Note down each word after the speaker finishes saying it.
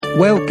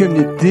Welcome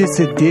to this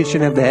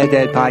edition of the Head to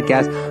Head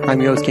Podcast.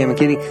 I'm your host, Cam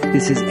McKinney.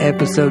 This is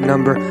episode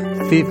number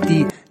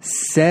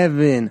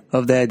 57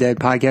 of the Head to Head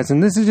Podcast.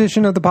 In this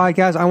edition of the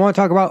podcast, I want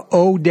to talk about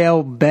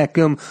Odell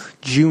Beckham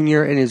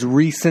Jr. and his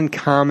recent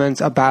comments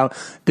about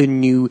the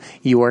New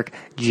York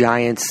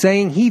Giants,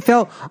 saying he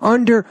felt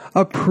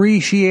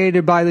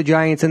underappreciated by the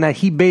Giants and that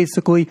he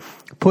basically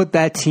put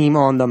that team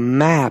on the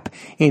map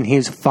in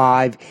his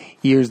 5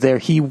 years there.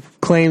 He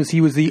claims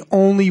he was the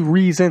only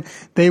reason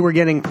they were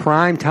getting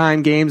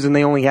primetime games and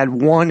they only had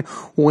one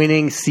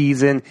winning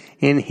season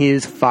in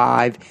his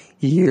 5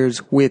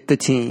 years with the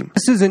team.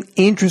 This is an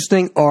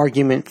interesting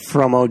argument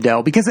from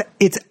Odell because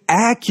it's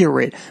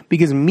accurate,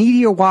 because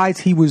media-wise,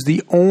 he was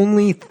the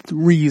only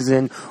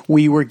reason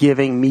we were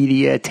giving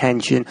media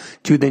attention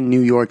to the New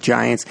York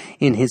Giants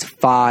in his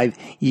 5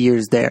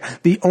 years there.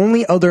 The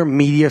only other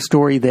media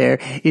story there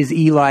is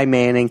Eli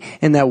Manning,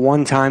 and that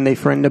one time they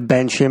threatened to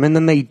bench him, and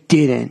then they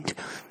didn't.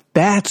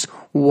 That's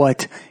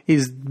what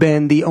has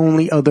been the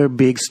only other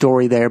big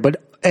story there,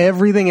 but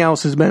everything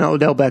else has been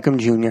Odell Beckham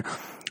Jr.,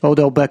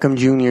 Odell Beckham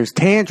Jr.'s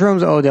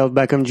tantrums, Odell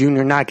Beckham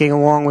Jr. not getting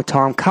along with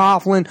Tom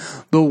Coughlin,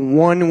 the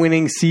one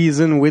winning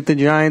season with the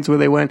Giants where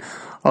they went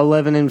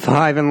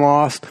 11-5 and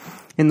lost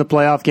in the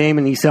playoff game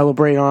and he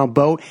celebrated on a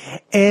boat.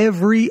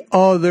 Every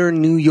other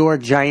New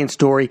York Giants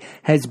story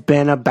has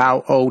been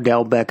about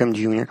Odell Beckham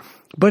Jr.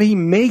 But he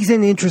makes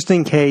an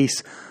interesting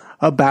case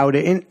about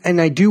it,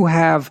 and I do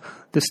have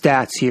the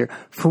stats here.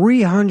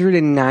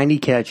 390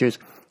 catches,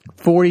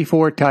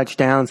 44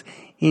 touchdowns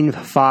in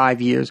 5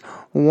 years.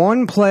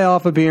 One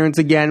playoff appearance,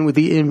 again, with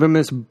the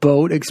infamous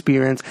boat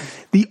experience.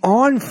 The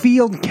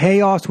on-field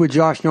chaos with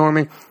Josh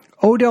Norman.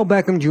 Odell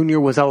Beckham Jr.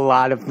 was a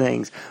lot of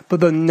things, but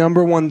the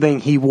number one thing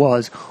he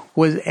was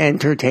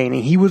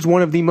entertaining. He was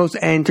one of the most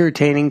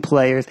entertaining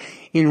players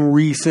in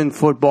recent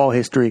football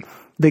history.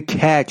 The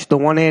catch, the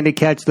one-handed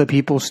catch that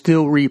people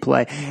still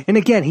replay. And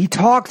again, he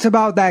talks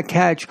about that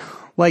catch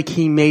like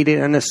he made it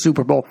in a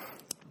Super Bowl.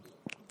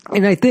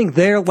 And I think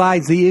there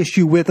lies the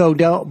issue with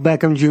Odell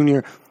Beckham Jr.,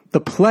 the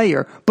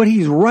player, but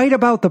he's right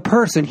about the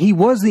person. He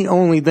was the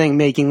only thing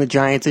making the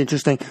Giants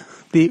interesting.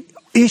 The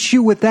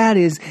issue with that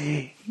is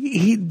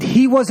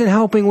he wasn't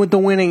helping with the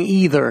winning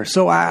either.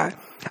 So I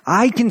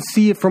can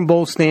see it from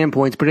both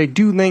standpoints, but I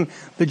do think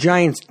the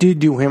Giants did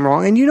do him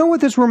wrong. And you know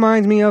what this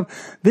reminds me of?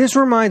 This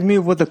reminds me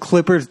of what the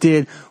Clippers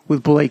did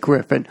with Blake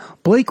Griffin.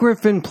 Blake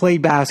Griffin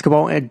played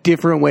basketball in a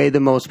different way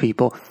than most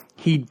people.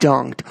 He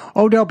dunked.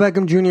 Odell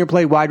Beckham Jr.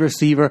 played wide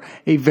receiver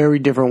a very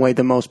different way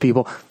than most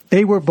people.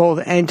 They were both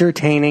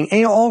entertaining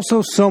and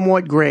also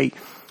somewhat great,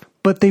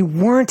 but they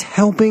weren't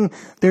helping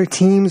their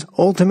teams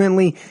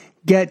ultimately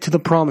get to the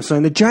promised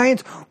land. The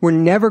Giants were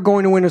never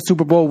going to win a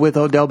Super Bowl with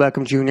Odell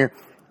Beckham Jr.,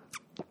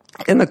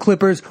 and the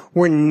Clippers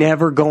were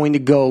never going to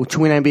go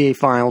to an NBA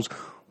Finals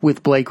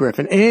with Blake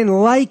Griffin.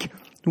 And like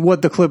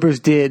what the Clippers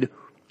did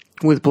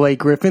with Blake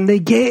Griffin, the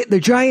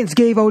Giants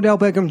gave Odell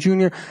Beckham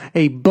Jr.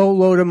 a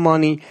boatload of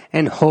money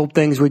and hoped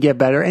things would get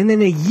better. And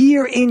then a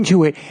year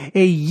into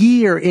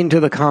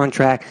the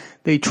contract,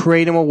 they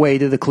trade him away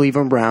to the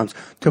Cleveland Browns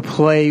to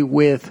play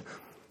with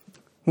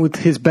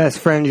his best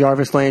friend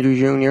Jarvis Landry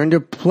Jr. and to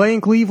play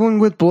in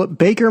Cleveland with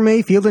Baker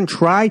Mayfield and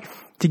try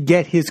to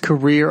get his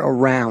career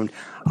around.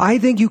 I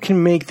think you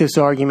can make this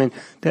argument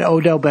that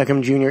Odell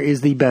Beckham Jr.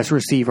 is the best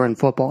receiver in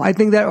football. I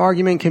think that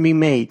argument can be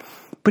made.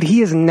 But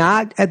he has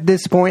not, at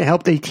this point,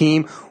 helped a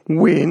team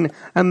win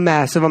a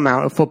massive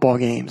amount of football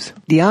games.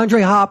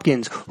 DeAndre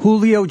Hopkins,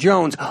 Julio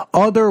Jones,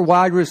 other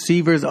wide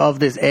receivers of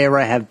this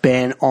era have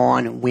been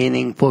on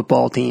winning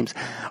football teams.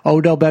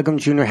 Odell Beckham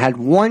Jr. had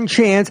one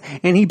chance,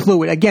 and he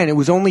blew it. Again, it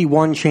was only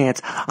one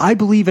chance. I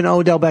believe in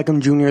Odell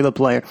Beckham Jr., the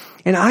player,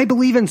 and I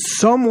believe in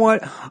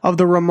somewhat of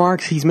the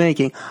remarks he's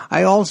making.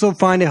 I also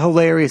find it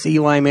hilarious,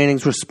 Eli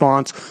Manning's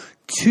response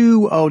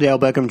to Odell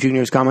Beckham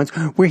Jr.'s comments,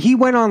 where he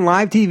went on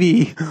live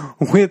TV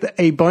with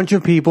a bunch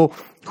of people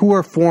who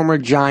are former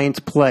Giants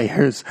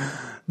players.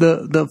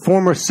 The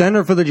former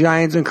center for the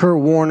Giants and Kurt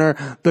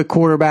Warner, the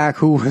quarterback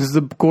who was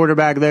the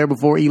quarterback there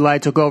before Eli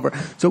took over.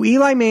 So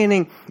Eli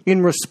Manning,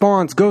 in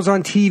response, goes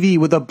on TV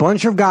with a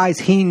bunch of guys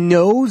he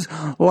knows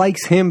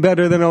likes him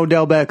better than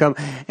Odell Beckham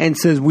and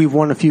says, we've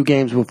won a few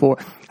games before.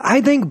 I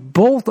think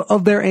both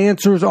of their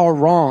answers are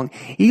wrong.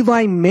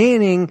 Eli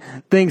Manning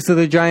thinks that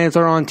the Giants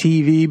are on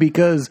TV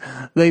because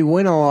they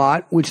win a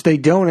lot, which they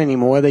don't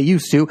anymore. They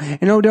used to.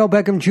 And Odell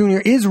Beckham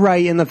Jr. is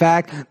right in the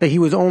fact that he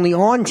was only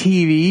on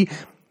TV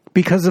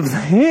because of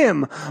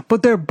him.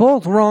 But they're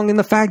both wrong in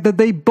the fact that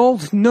they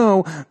both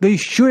know they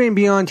shouldn't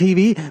be on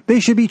TV. They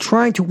should be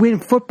trying to win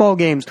football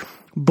games.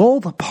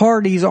 Both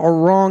parties are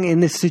wrong in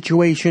this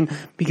situation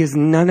because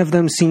none of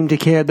them seem to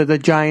care that the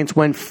Giants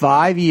went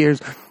 5 years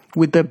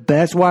with the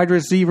best wide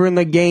receiver in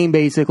the game,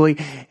 basically,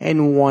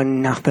 and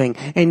won nothing.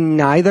 And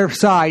neither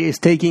side is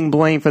taking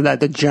blame for that.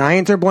 The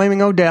Giants are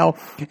blaming Odell,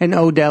 and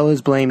Odell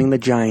is blaming the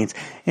Giants.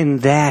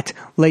 And that,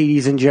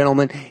 ladies and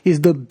gentlemen,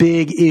 is the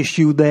big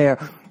issue there.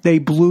 They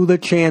blew the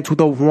chance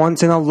with a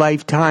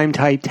once-in-a-lifetime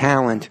type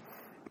talent.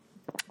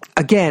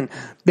 Again,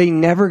 they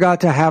never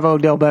got to have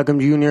Odell Beckham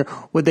Jr.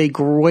 with a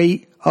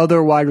great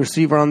other wide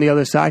receiver on the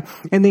other side,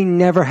 and they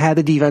never had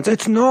the defense.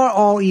 It's not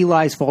all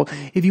Eli's fault.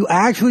 If you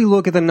actually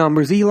look at the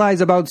numbers,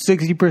 Eli's about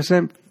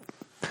 60%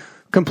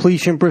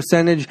 completion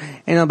percentage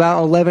and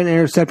about 11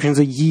 interceptions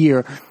a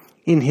year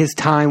in his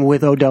time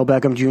with Odell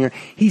Beckham Jr.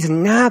 He's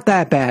not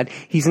that bad.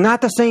 He's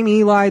not the same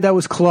Eli that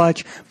was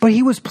clutch, but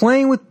he was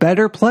playing with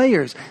better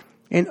players.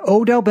 And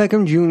Odell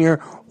Beckham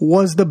Jr.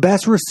 was the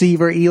best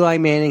receiver Eli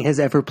Manning has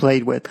ever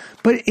played with.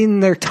 But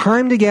in their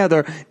time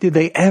together, did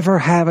they ever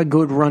have a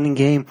good running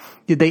game?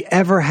 Did they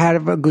ever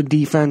have a good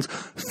defense?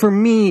 For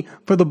me,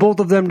 for the both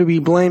of them to be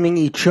blaming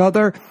each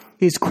other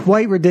is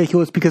quite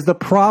ridiculous, because the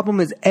problem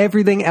is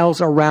everything else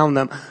around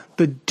them.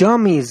 The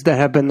dummies that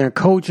have been their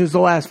coaches the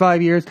last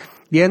 5 years,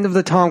 the end of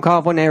the Tom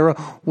Coughlin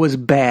era was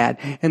bad.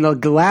 And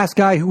the last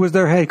guy who was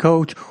their head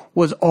coach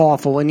was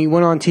awful, and he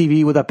went on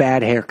TV with a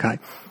bad haircut.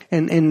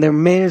 And their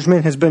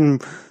management has been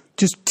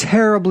just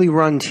terribly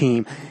run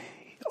team.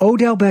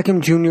 Odell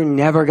Beckham Jr.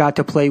 never got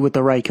to play with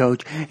the right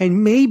coach.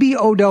 And maybe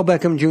Odell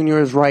Beckham Jr.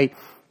 is right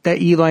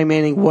that Eli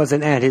Manning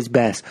wasn't at his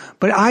best.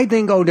 But I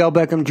think Odell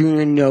Beckham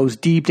Jr. knows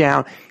deep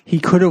down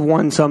he could have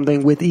won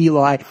something with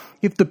Eli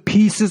if the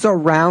pieces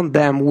around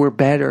them were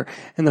better.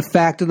 And the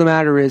fact of the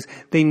matter is,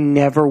 they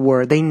never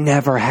were. They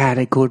never had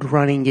a good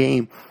running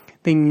game.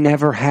 They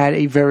never had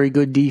a very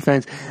good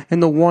defense.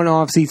 And the one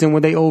offseason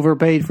where they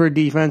overpaid for a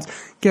defense,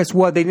 guess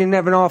what? They didn't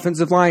have an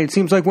offensive line. It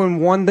seems like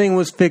when one thing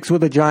was fixed with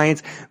the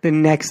Giants, the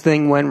next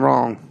thing went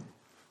wrong.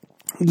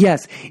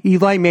 Yes,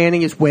 Eli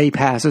Manning is way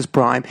past his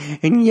prime.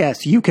 And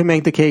yes, you can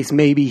make the case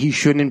maybe he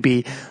shouldn't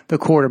be the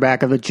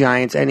quarterback of the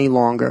Giants any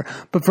longer.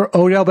 But for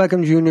Odell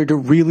Beckham Jr. to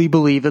really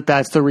believe that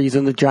that's the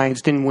reason the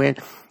Giants didn't win,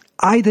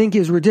 I think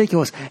is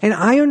ridiculous. And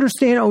I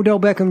understand Odell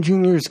Beckham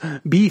Jr.'s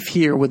beef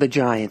here with the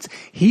Giants.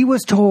 He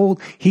was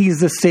told he's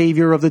the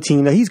savior of the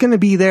team, that he's going to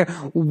be there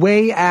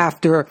way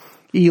after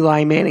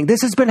Eli Manning.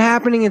 This has been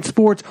happening in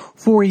sports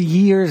for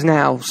years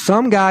now.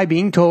 Some guy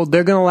being told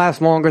they're going to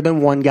last longer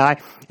than one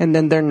guy, and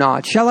then they're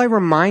not. Shall I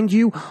remind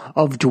you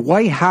of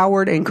Dwight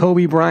Howard and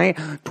Kobe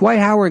Bryant? Dwight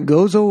Howard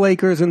goes to the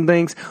Lakers and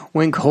thinks,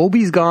 when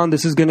Kobe's gone,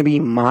 this is going to be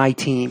my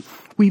team.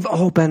 We've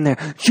all been there.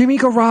 Jimmy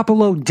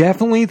Garoppolo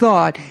definitely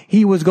thought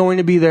he was going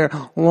to be there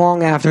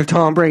long after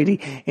Tom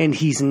Brady, and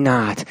he's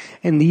not.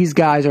 And these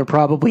guys are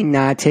probably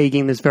not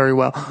taking this very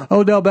well.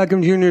 Odell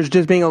Beckham Jr. is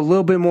just being a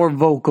little bit more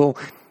vocal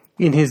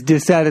in his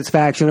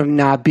dissatisfaction of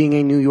not being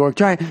a New York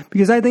Giant,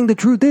 because I think the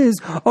truth is,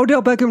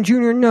 Odell Beckham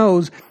Jr.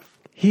 knows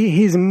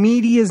his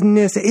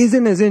medianess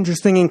isn't as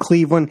interesting in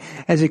Cleveland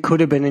as it could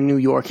have been in New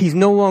York. He's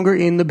no longer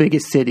in the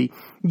biggest city.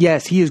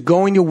 Yes, he is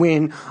going to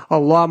win a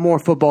lot more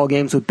football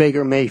games with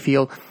Baker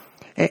Mayfield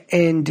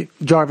and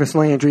Jarvis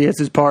Landry as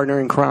his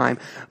partner in crime.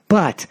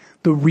 But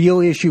the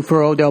real issue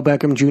for Odell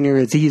Beckham Jr.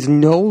 is he is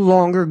no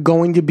longer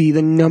going to be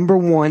the number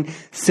one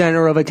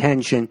center of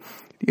attention.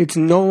 It's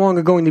no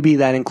longer going to be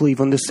that in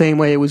Cleveland the same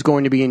way it was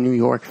going to be in New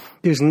York.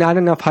 There's not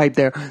enough hype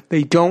there.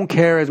 They don't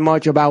care as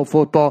much about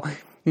football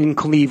in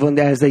Cleveland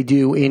as they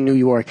do in New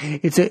York.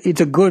 It's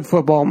a good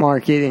football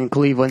market in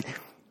Cleveland.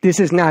 This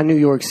is not New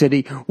York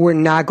City. We're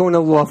not going to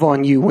love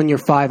on you when you're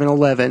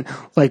 5-11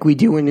 like we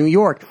do in New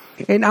York.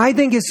 And I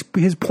think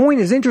his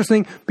point is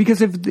interesting,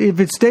 because if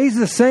it stays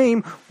the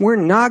same, we're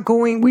not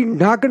going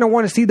to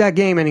want to see that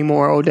game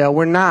anymore, Odell.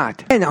 We're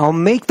not. And I'll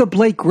make the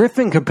Blake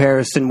Griffin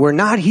comparison. We're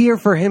not here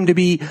for him to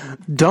be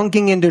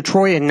dunking in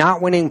Detroit and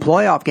not winning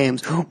playoff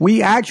games.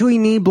 We actually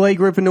need Blake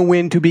Griffin to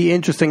win to be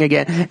interesting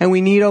again. And we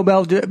need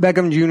Odell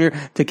Beckham Jr.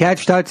 to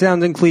catch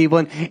touchdowns in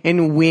Cleveland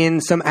and win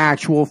some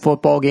actual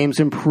football games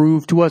and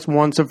prove to us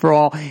once and for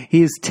all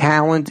his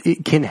talent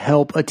can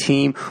help a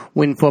team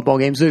win football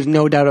games. There's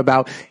no doubt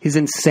about his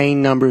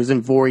insane numbers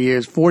in 4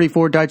 years.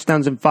 44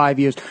 touchdowns in 5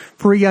 years.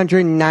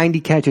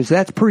 390 catches.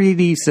 That's pretty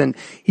decent.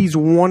 He's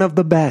one of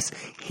the best.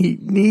 He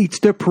needs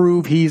to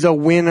prove he's a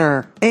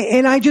winner.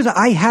 And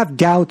I have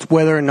doubts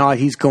whether or not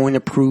he's going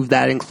to prove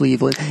that in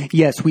Cleveland.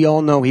 Yes, we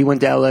all know he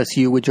went to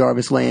LSU with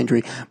Jarvis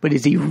Landry, but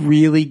is he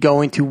really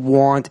going to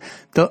want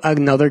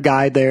another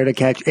guy there to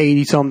catch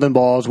 80-something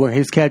balls where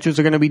his catches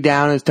are going to be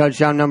down, his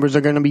touchdown numbers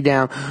are going to be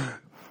down?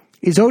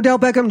 Is Odell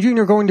Beckham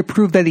Jr. going to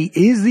prove that he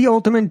is the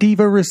ultimate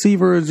diva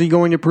receiver, or is he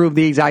going to prove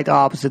the exact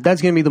opposite?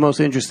 That's going to be the most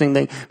interesting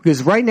thing,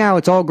 because right now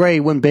it's all great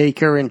when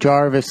Baker and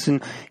Jarvis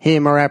and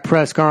him are at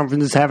press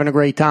conferences having a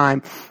great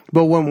time.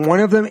 But when one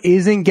of them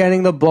isn't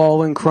getting the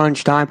ball in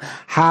crunch time,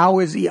 how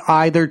is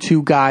either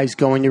two guys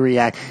going to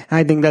react? And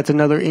I think that's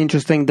another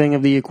interesting thing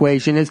of the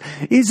equation is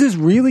this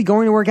really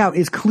going to work out?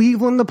 Is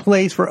Cleveland the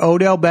place for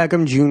Odell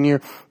Beckham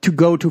Jr. to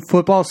go to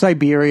football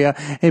Siberia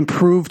and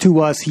prove to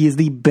us he is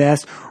the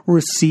best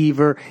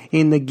receiver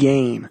in the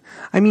game?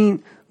 I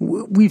mean,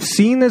 we've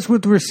seen this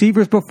with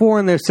receivers before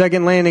in their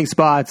second landing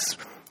spots.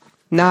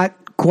 Not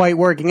quite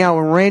working out.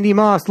 When Randy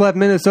Moss left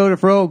Minnesota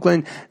for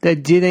Oakland,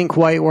 that didn't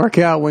quite work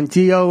out. When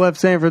T.O. left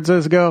San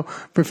Francisco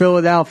for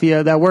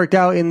Philadelphia, that worked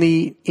out in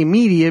the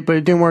immediate, but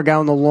it didn't work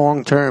out in the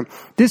long term.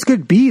 This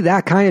could be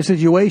that kind of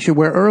situation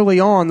where early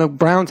on the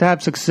Browns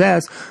have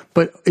success,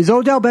 but is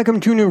Odell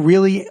Beckham Jr.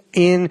 really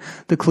in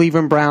the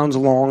Cleveland Browns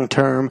long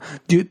term?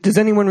 Does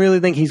anyone really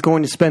think he's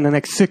going to spend the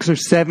next 6 or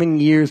 7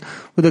 years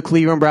with the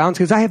Cleveland Browns?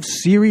 Because I have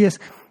serious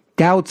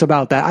doubts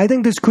about that. I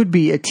think this could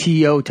be a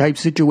T.O. type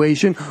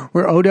situation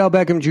where Odell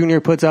Beckham Jr.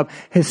 puts up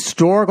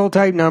historical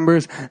type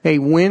numbers. They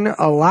win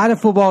a lot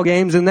of football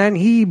games and then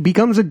he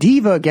becomes a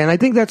diva again. I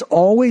think that's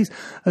always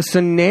a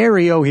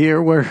scenario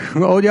here where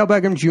Odell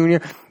Beckham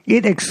Jr.,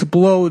 it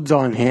explodes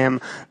on him,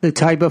 the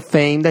type of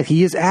fame that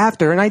he is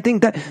after. And I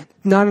think that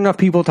not enough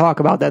people talk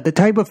about that. The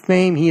type of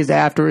fame he is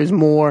after is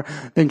more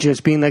than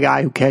just being the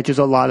guy who catches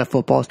a lot of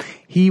footballs.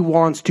 He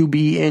wants to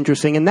be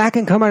interesting, and that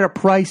can come at a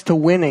price to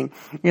winning.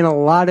 In a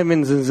lot of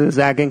instances,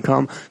 that can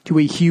come to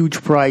a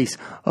huge price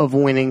of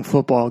winning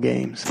football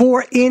games.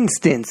 For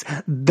instance,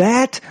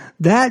 that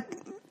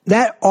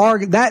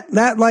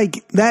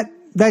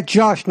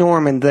Josh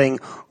Norman thing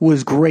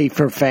was great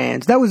for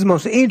fans. That was the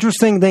most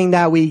interesting thing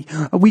that we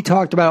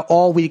talked about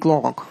all week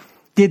long.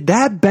 Did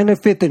that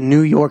benefit the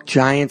New York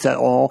Giants at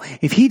all?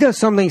 If he does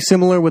something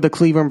similar with the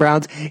Cleveland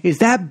Browns, is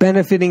that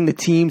benefiting the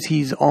teams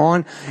he's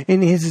on?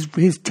 In his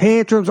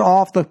tantrums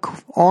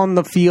on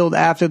the field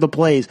after the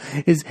plays,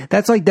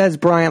 that's like Des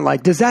Bryant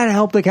like. Does that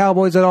help the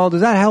Cowboys at all?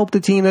 Does that help the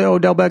team that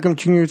Odell Beckham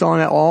Jr. is on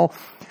at all?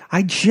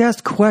 I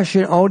just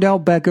question Odell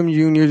Beckham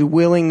Jr.'s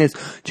willingness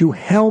to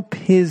help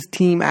his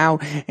team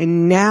out,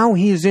 and now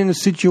he's in a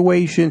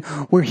situation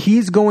where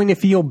he's going to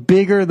feel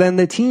bigger than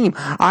the team.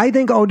 I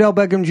think Odell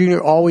Beckham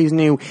Jr. always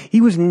knew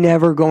he was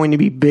never going to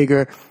be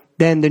bigger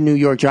than the New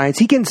York Giants.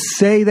 He can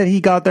say that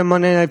he got them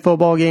Monday Night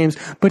Football games,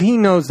 but he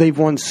knows they've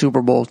won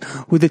Super Bowls.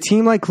 With a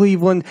team like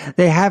Cleveland,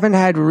 they haven't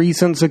had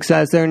recent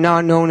success. They're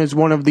not known as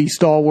one of the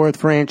stalwart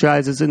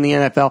franchises in the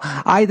NFL.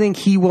 I think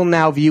he will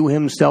now view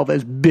himself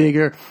as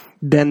bigger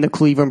than the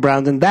Cleveland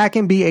Browns, and that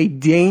can be a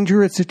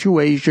dangerous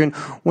situation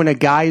when a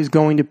guy is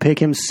going to pick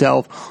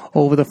himself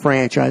over the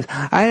franchise.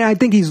 I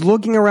think he's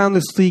looking around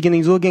this league and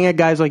he's looking at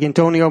guys like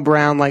Antonio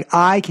Brown like,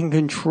 I can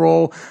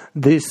control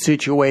this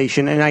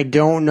situation, and I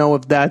don't know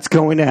if that's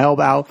going to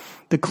help out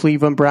the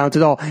Cleveland Browns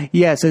at all.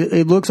 Yes,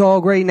 it looks all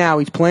great now.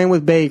 He's playing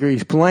with Baker.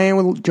 He's playing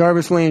with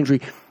Jarvis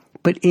Landry.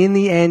 But in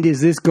the end,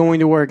 is this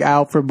going to work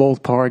out for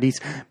both parties?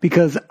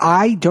 Because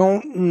I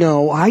don't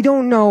know. I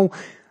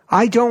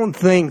don't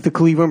think the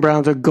Cleveland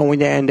Browns are going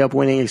to end up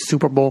winning a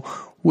Super Bowl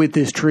with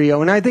this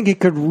trio, and I think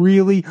it could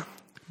really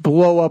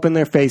blow up in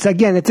their face.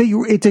 Again,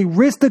 it's a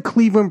risk the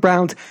Cleveland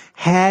Browns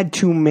had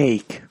to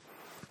make.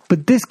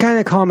 But this kind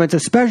of comments,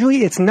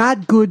 especially, it's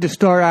not good to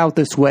start out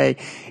this way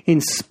in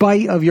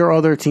spite of your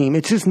other team.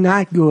 It's just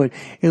not good.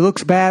 It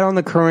looks bad on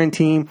the current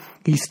team.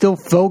 He's still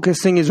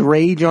focusing his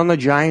rage on the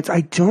Giants.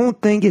 I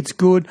don't think it's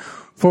good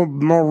for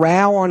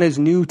morale on his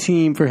new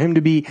team for him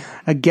to be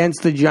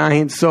against the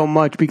Giants so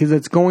much, because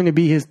it's going to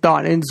be his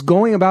thought. And it's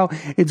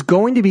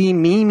going to be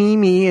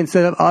me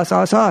instead of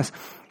us.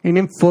 And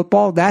in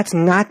football, that's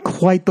not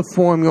quite the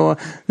formula.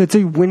 That's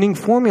a winning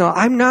formula.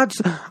 I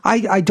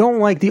don't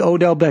like the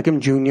Odell Beckham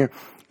Jr.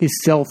 his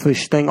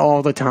selfish thing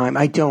all the time.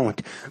 I don't.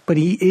 But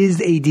he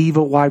is a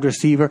diva wide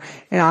receiver,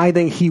 and I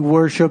think he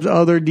worships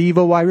other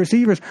diva wide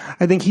receivers.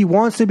 I think he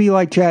wants to be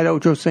like Chad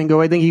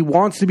Ochocinco. I think he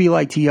wants to be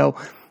like T.O.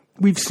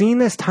 We've seen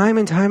this time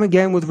and time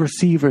again with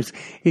receivers.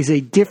 It's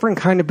a different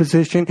kind of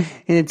position,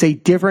 and it's a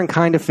different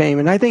kind of fame.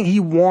 And I think he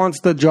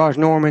wants the Josh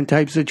Norman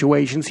type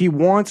situations. He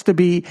wants to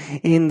be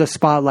in the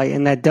spotlight,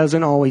 and that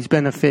doesn't always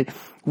benefit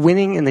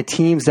winning in the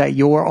teams that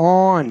you're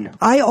on.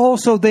 I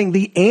also think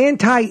the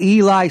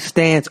anti-Eli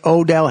stance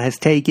Odell has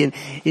taken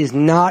is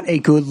not a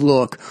good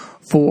look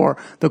for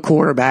the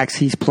quarterbacks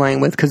he's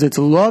playing with, because it's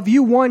love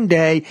you one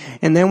day,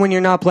 and then when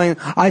you're not playing,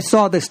 I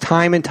saw this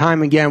time and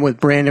time again with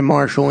Brandon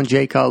Marshall and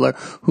Jay Cutler,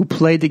 who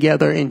played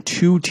together in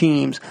two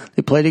teams.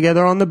 They played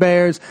together on the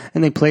Bears,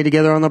 and they played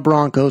together on the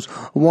Broncos.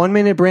 1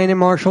 minute Brandon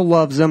Marshall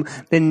loves them,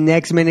 the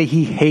next minute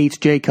he hates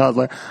Jay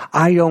Cutler.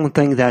 I don't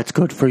think that's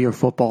good for your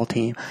football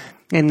team.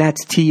 And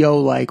that's T.O.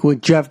 like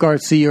with Jeff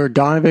Garcia or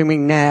Donovan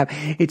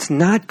McNabb. It's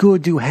not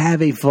good to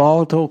have a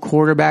volatile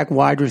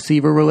quarterback-wide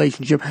receiver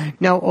relationship.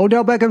 Now,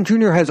 Odell Beckham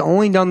Jr. has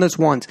only done this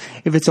once.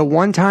 If it's a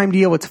one-time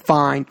deal, it's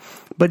fine.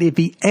 But if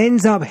he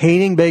ends up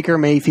hating Baker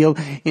Mayfield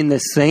in the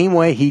same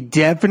way he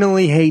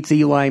definitely hates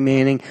Eli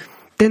Manning,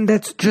 then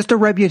that's just a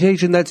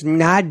reputation that's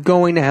not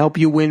going to help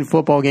you win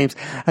football games.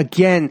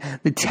 Again,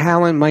 the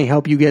talent might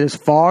help you get as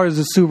far as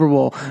the Super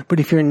Bowl, but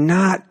if you're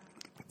not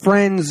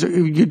friends,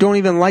 you don't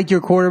even like your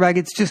quarterback,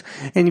 it's just,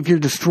 and if you're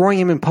destroying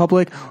him in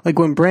public, like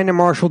when Brandon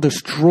Marshall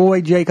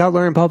destroyed Jay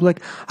Cutler in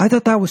public, I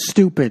thought that was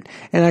stupid.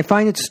 And I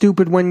find it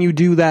stupid when you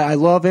do that. I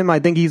love him, I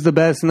think he's the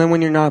best, and then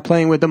when you're not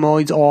playing with him, oh,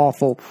 he's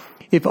awful.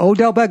 If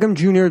Odell Beckham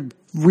Jr.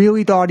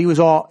 really thought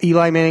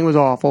Eli Manning was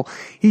awful,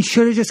 he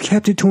should have just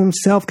kept it to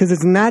himself, because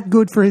it's not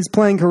good for his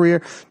playing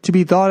career to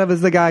be thought of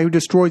as the guy who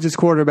destroys his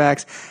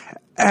quarterbacks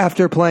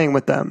after playing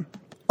with them.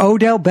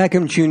 Odell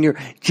Beckham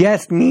Jr.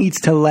 just needs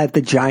to let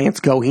the Giants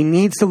go. He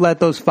needs to let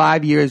those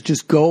 5 years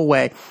just go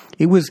away.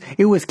 It was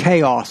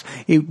chaos.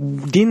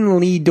 It didn't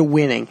lead to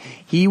winning.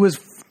 He was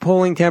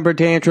pulling temper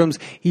tantrums.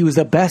 He was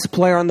the best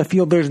player on the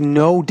field. There's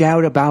no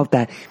doubt about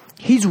that.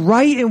 He's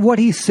right in what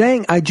he's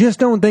saying. I just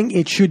don't think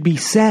it should be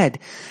said.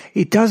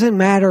 It doesn't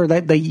matter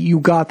that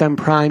you got them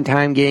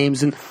primetime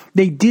games, and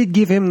they did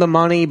give him the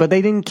money, but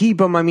they didn't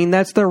keep him. I mean,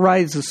 that's their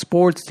right as a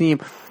sports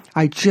team.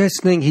 I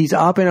just think he's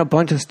up in a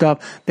bunch of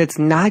stuff that's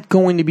not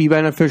going to be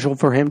beneficial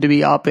for him to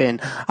be up in.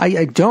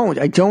 I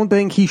don't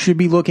think he should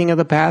be looking at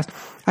the past.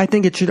 I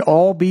think it should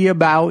all be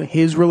about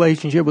his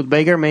relationship with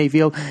Baker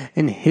Mayfield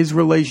and his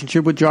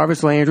relationship with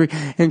Jarvis Landry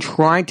and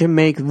trying to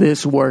make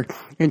this work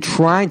and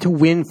trying to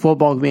win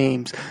football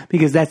games,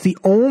 because that's the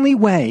only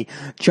way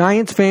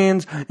Giants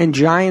fans and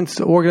Giants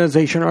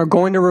organization are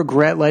going to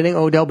regret letting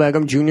Odell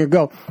Beckham Jr.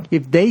 go.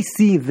 If they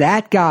see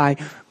that guy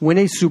win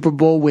a Super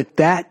Bowl with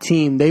that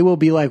team, they will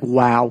be like,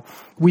 wow,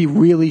 we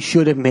really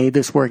should have made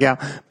this work out.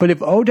 But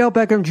if Odell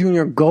Beckham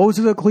Jr. goes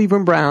to the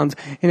Cleveland Browns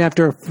and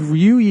after a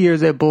few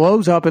years it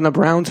blows up in the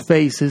Browns'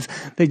 faces,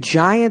 the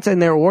Giants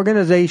and their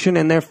organization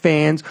and their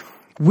fans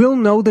will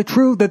know the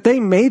truth, that they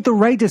made the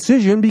right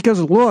decision,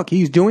 because look,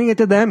 he's doing it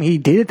to them, he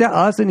did it to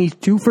us, and he's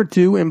 2 for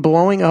 2 in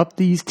blowing up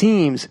these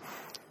teams.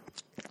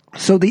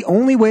 So the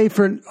only way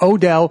for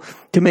Odell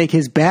to make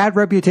his bad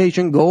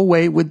reputation go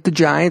away with the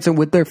Giants and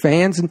with their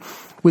fans and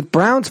with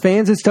Browns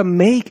fans is to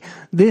make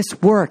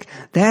this work.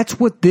 That's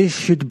what this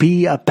should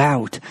be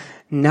about,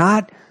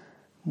 not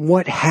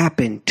what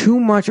happened. Too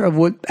much of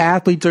what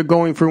athletes are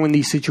going through in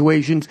these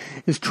situations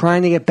is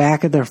trying to get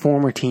back at their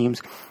former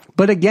teams.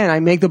 But again, I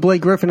make the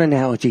Blake Griffin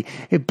analogy.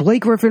 If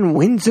Blake Griffin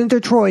wins in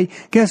Detroit,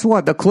 guess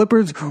what? The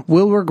Clippers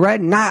will regret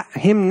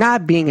him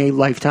not being a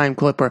lifetime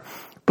Clipper.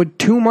 But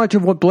too much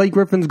of what Blake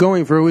Griffin's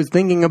going through is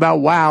thinking about,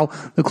 wow,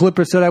 the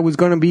Clippers said I was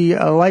going to be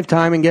a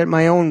lifetime and get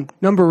my own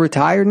number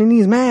retired, and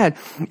he's mad.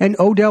 And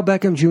Odell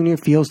Beckham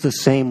Jr. feels the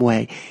same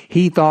way.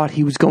 He thought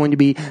he was going to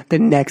be the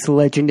next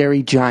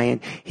legendary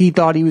Giant. He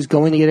thought he was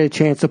going to get a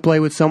chance to play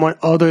with someone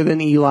other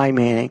than Eli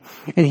Manning,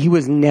 and he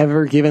was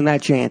never given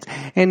that chance.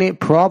 And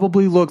it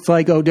probably looks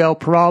like Odell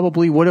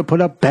probably would have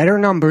put up better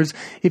numbers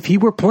if he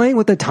were playing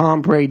with the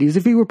Tom Brady's,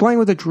 if he were playing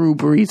with the Drew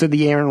Brees or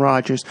the Aaron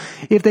Rodgers,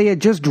 if they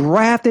had just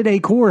drafted a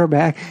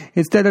quarterback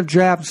instead of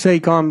draft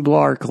Saquon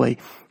Barkley.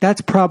 That's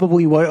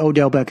probably what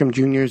Odell Beckham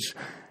Jr.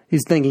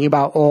 is thinking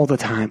about all the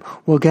time.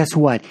 Well, guess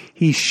what?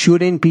 He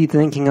shouldn't be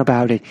thinking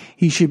about it.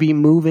 He should be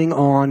moving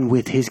on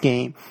with his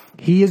game.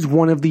 He is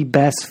one of the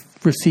best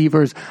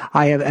receivers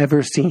I have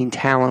ever seen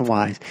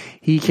talent-wise.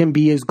 He can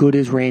be as good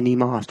as Randy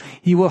Moss.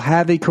 He will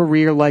have a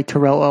career like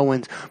Terrell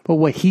Owens. But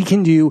what he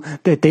can do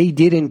that they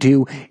didn't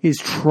do is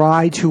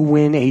try to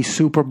win a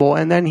Super Bowl.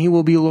 And then he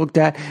will be looked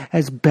at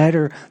as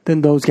better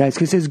than those guys.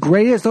 Because as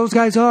great as those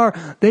guys are,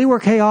 they were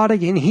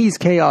chaotic and he's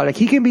chaotic.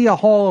 He can be a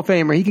Hall of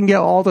Famer. He can get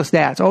all the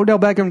stats. Odell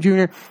Beckham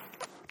Jr.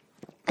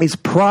 is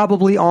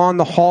probably on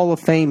the Hall of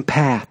Fame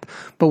path.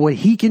 But what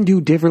he can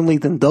do differently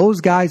than those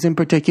guys in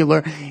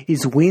particular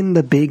is win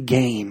the big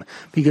game.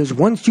 Because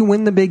once you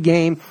win the big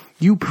game,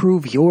 you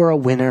prove you're a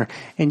winner,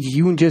 and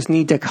you just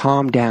need to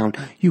calm down.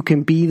 You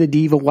can be the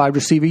diva wide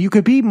receiver. You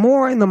could be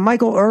more in the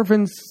Michael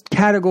Irvin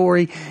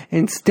category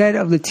instead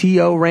of the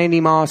T.O.,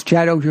 Randy Moss,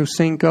 Chad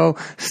Ochocinco,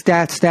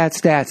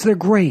 stats. They're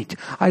great.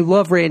 I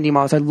love Randy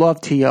Moss. I love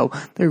T.O.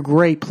 They're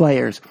great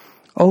players.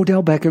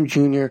 Odell Beckham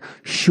Jr.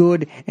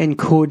 should and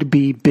could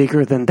be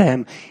bigger than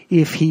them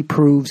if he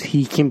proves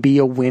he can be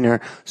a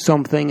winner,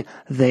 something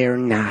they're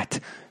not.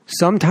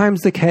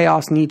 Sometimes the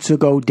chaos needs to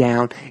go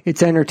down.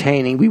 It's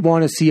entertaining. We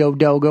want to see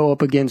Odell go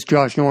up against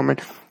Josh Norman.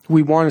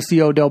 We want to see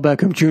Odell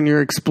Beckham Jr.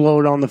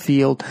 explode on the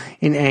field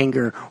in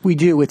anger. We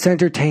do. It's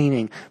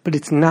entertaining, but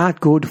it's not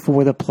good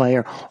for the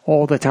player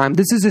all the time.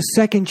 This is a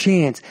second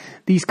chance.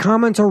 These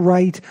comments are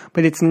right,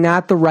 but it's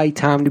not the right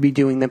time to be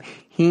doing them.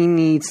 He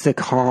needs to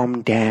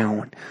calm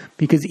down,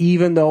 because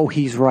even though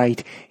he's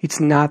right, it's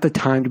not the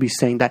time to be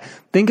saying that.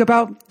 Think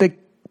about the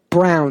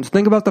Browns.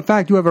 Think about the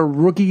fact you have a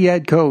rookie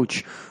head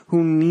coach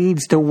who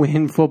needs to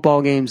win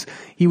football games.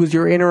 He was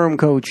your interim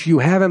coach. You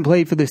haven't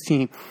played for this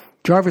team.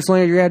 Jarvis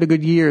Landry had a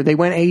good year. They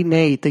went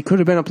 8-8. They could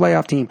have been a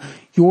playoff team.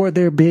 You're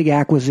their big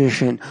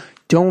acquisition.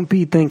 Don't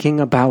be thinking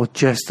about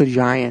just the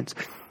Giants.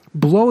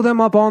 Blow them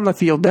up on the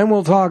field. Then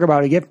we'll talk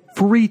about it. Get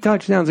 3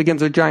 touchdowns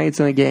against the Giants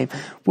in a game.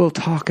 We'll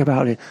talk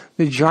about it.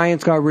 The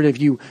Giants got rid of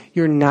you.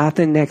 You're not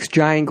the next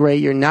Giant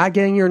great. You're not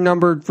getting your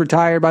number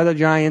retired by the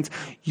Giants.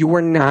 You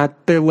are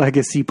not their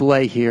legacy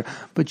play here.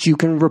 But you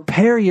can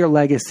repair your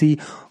legacy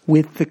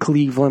with the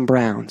Cleveland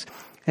Browns.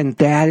 And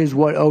that is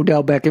what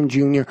Odell Beckham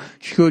Jr.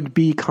 should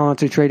be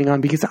concentrating on.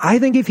 Because I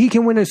think if he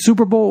can win a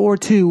Super Bowl or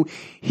 2,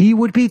 he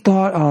would be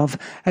thought of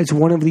as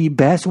one of the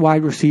best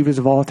wide receivers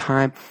of all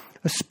time,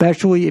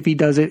 especially if he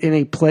does it in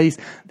a place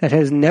that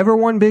has never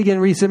won big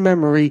in recent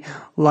memory,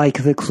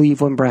 like the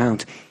Cleveland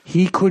Browns.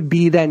 He could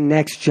be that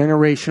next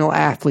generational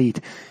athlete.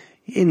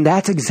 And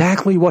that's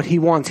exactly what he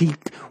wants.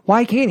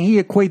 Why can't he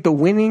equate the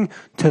winning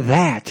to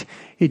that?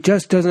 It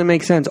just doesn't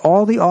make sense.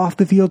 All the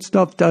off-the-field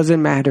stuff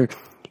doesn't matter.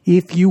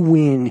 If you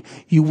win,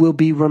 you will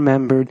be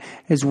remembered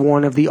as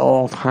one of the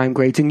all-time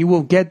greats, and you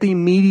will get the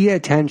media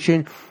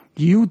attention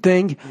you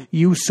think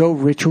you so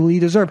richly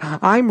deserve.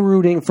 I'm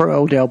rooting for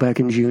Odell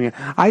Beckham Jr.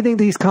 I think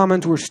these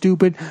comments were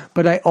stupid,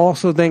 but I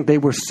also think they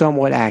were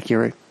somewhat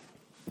accurate.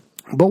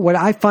 But what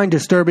I find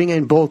disturbing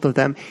in both of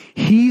them,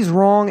 he's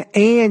wrong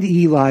and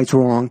Eli's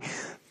wrong.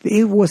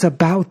 It was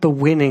about the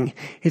winning.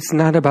 It's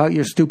not about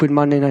your stupid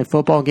Monday Night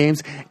Football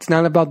games. It's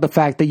not about the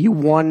fact that you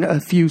won a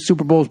few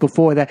Super Bowls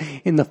before that.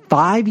 In the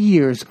 5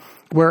 years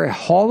where a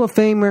Hall of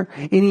Famer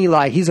in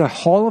Eli, he's a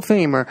Hall of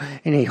Famer,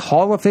 and a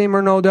Hall of Famer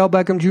and Odell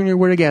Beckham Jr.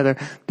 were together,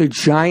 the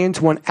Giants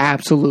won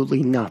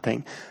absolutely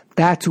nothing.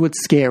 That's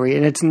what's scary,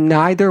 and it's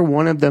neither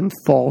one of them's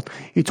fault.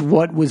 It's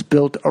what was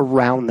built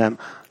around them.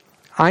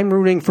 I'm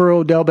rooting for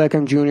Odell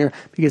Beckham Jr.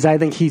 because I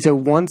think he's a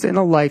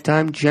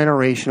once-in-a-lifetime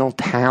generational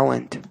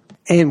talent.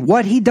 And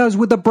what he does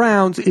with the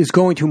Browns is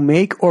going to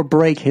make or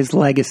break his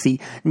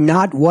legacy,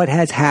 not what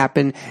has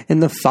happened in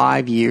the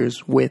 5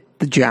 years with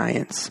the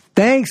Giants.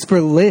 Thanks for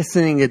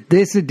listening to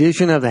this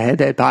edition of the Head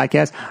to Head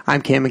Podcast.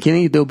 I'm Cam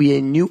McKinney. There'll be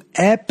a new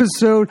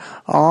episode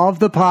of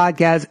the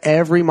podcast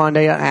every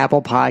Monday on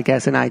Apple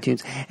Podcasts and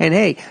iTunes. And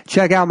hey,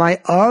 check out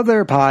my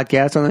other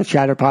podcast on the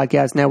Chatter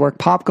Podcast Network,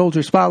 Pop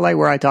Culture Spotlight,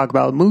 where I talk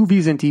about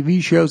movies and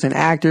TV shows and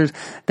actors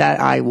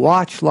that I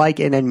watch, like,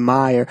 and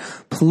admire.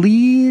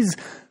 Please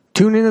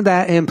tune into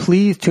that, and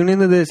please tune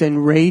into this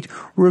and rate,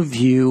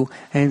 review,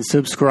 and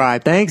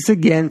subscribe. Thanks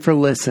again for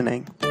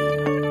listening.